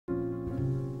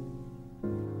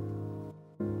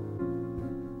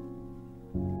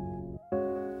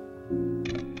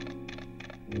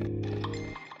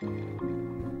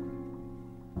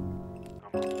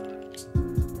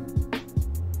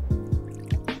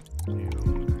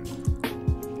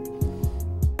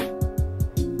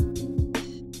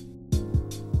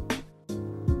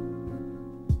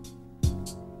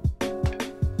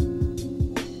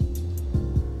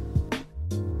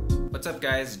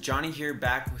up guys, Johnny here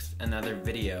back with another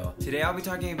video. Today I'll be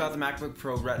talking about the MacBook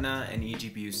Pro Retina and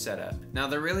eGPU setup. Now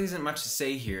there really isn't much to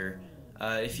say here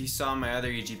if you saw my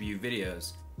other eGPU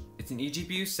videos. It's an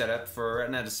eGPU setup for a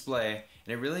Retina display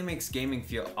and it really makes gaming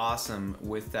feel awesome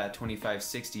with that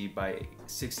 2560 by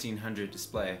 1600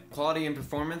 display. Quality and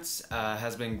performance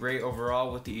has been great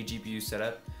overall with the eGPU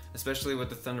setup, especially with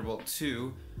the Thunderbolt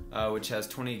 2 which has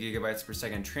 20 gigabytes per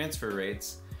second transfer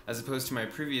rates, as opposed to my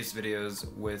previous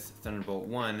videos with Thunderbolt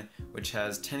 1, which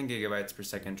has 10 gigabytes per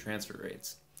second transfer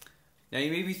rates. Now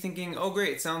you may be thinking, oh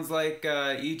great, sounds like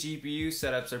eGPU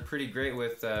setups are pretty great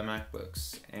with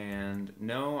MacBooks. And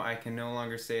no, I can no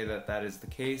longer say that that is the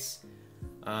case.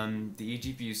 The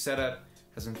eGPU setup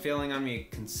has been failing on me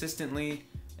consistently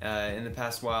in the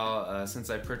past while since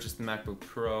I purchased the MacBook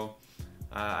Pro.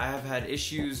 I have had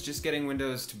issues just getting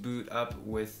Windows to boot up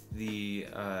with the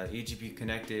eGPU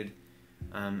connected.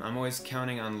 I'm always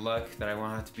counting on luck that I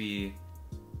won't have to be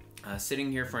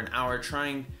sitting here for an hour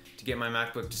trying to get my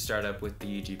MacBook to start up with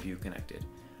the eGPU connected.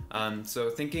 So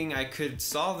thinking I could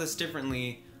solve this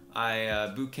differently,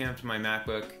 I boot camped my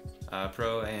MacBook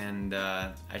Pro and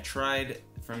I tried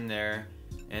from there,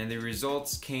 and the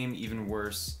results came even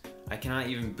worse. I cannot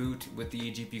even boot with the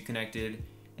eGPU connected,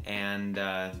 and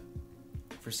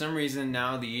for some reason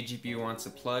now the eGPU wants to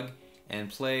plug and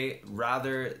play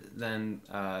rather than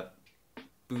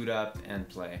boot up and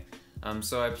play.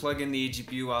 So I plug in the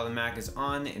eGPU while the Mac is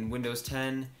on in Windows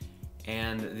 10,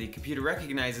 and the computer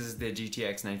recognizes the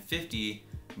GTX 950,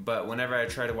 but whenever I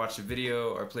try to watch a video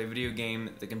or play a video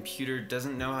game, the computer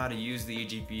doesn't know how to use the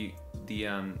eGPU, the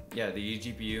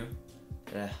eGPU.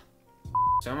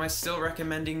 So am I still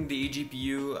recommending the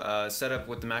eGPU setup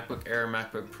with the MacBook Air,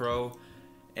 MacBook Pro?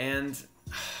 And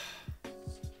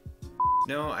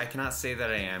no, I cannot say that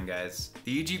I am, guys.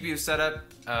 The eGPU setup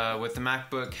with the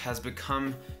MacBook has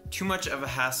become too much of a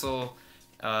hassle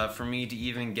for me to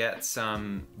even get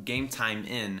some game time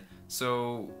in.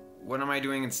 So what am I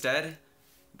doing instead?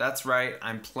 That's right,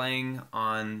 I'm playing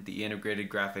on the integrated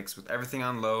graphics with everything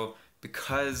on low,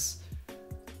 because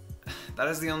that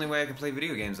is the only way I can play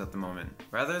video games at the moment.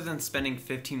 Rather than spending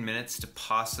 15 minutes to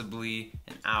possibly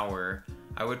an hour,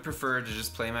 I would prefer to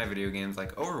just play my video games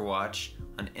like Overwatch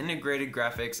on integrated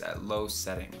graphics at low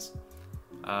settings.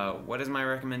 What is my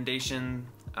recommendation?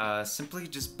 Simply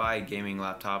just buy a gaming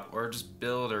laptop, or just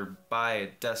build or buy a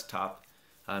desktop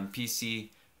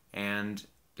PC, and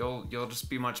you'll just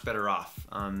be much better off.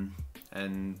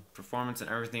 And performance and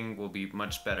everything will be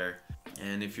much better.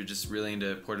 And if you're just really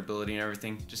into portability and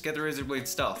everything, just get the Razer Blade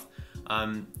Stealth.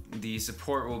 The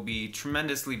support will be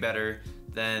tremendously better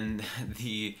than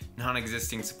the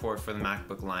non-existing support for the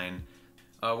MacBook line.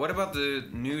 What about the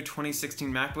new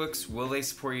 2016 MacBooks? Will they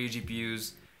support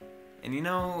eGPUs? And you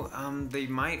know, they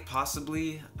might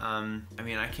possibly. I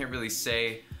mean, I can't really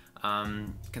say.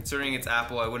 Considering it's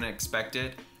Apple, I wouldn't expect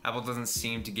it. Apple doesn't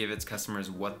seem to give its customers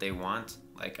what they want,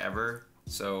 like ever.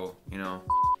 So, you know,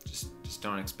 just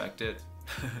don't expect it.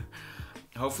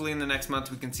 Hopefully in the next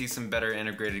month we can see some better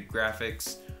integrated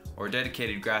graphics or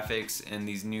dedicated graphics in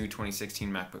these new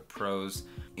 2016 MacBook Pros.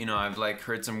 You know, I've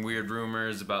heard some weird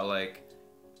rumors about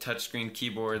touchscreen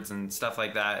keyboards and stuff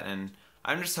like that, and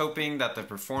I'm just hoping that the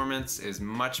performance is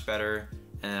much better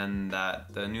and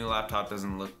that the new laptop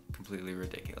doesn't look completely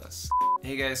ridiculous.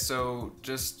 Hey guys, so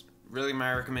just really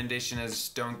my recommendation is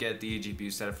don't get the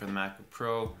eGPU setup for the MacBook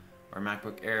Pro or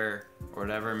MacBook Air or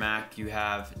whatever Mac you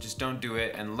have. Just don't do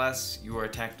it unless you are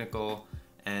technical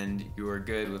and you are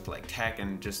good with tech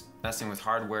and just messing with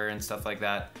hardware and stuff like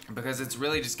that, because it's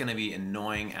really just gonna be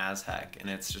annoying as heck, and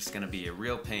it's just gonna be a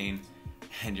real pain,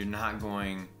 and you're not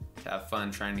going to have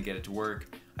fun trying to get it to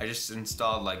work. I just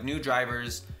installed new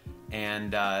drivers,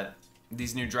 and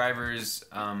these new drivers,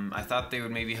 I thought they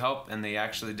would maybe help, and they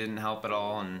actually didn't help at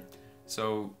all. And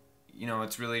so, you know,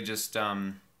 it's really just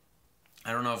I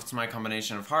don't know if it's my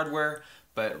combination of hardware,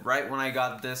 but right when I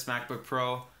got this MacBook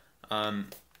Pro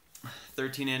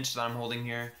 13-inch that I'm holding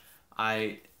here,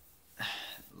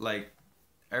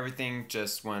 everything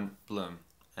just went bloom,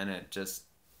 and it just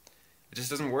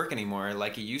doesn't work anymore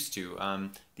like it used to.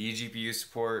 The eGPU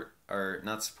support, or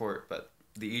not support, but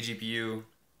the eGPU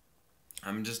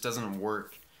just doesn't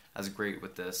work as great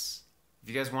with this. If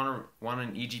you guys want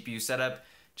an eGPU setup,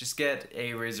 just get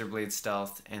a Razer Blade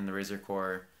Stealth and the Razer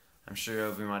Core. I'm sure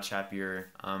you'll be much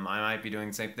happier. I might be doing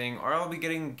the same thing, or I'll be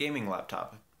getting a gaming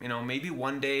laptop. You know, maybe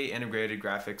one day integrated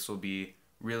graphics will be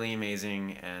really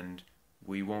amazing and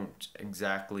we won't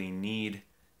exactly need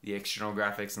the external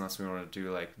graphics unless we want to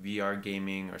do VR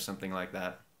gaming or something like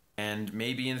that. And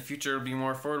maybe in the future it'll be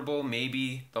more affordable.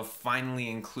 Maybe they'll finally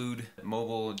include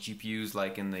mobile GPUs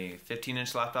like in the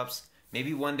 15-inch laptops.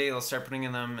 maybe one day they'll start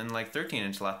putting them in like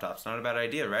 13-inch laptops. Not a bad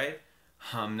idea, right?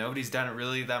 Nobody's done it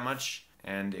really that much,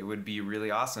 and it would be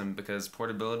really awesome because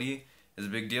portability is a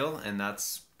big deal, and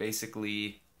that's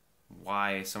basically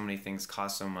why so many things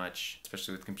cost so much,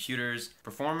 especially with computers.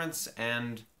 Performance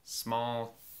and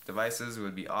small devices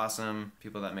would be awesome.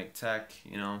 People that make tech,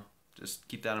 you know, just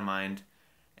keep that in mind.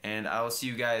 And I will see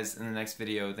you guys in the next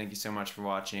video. Thank you so much for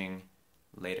watching.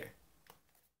 Later.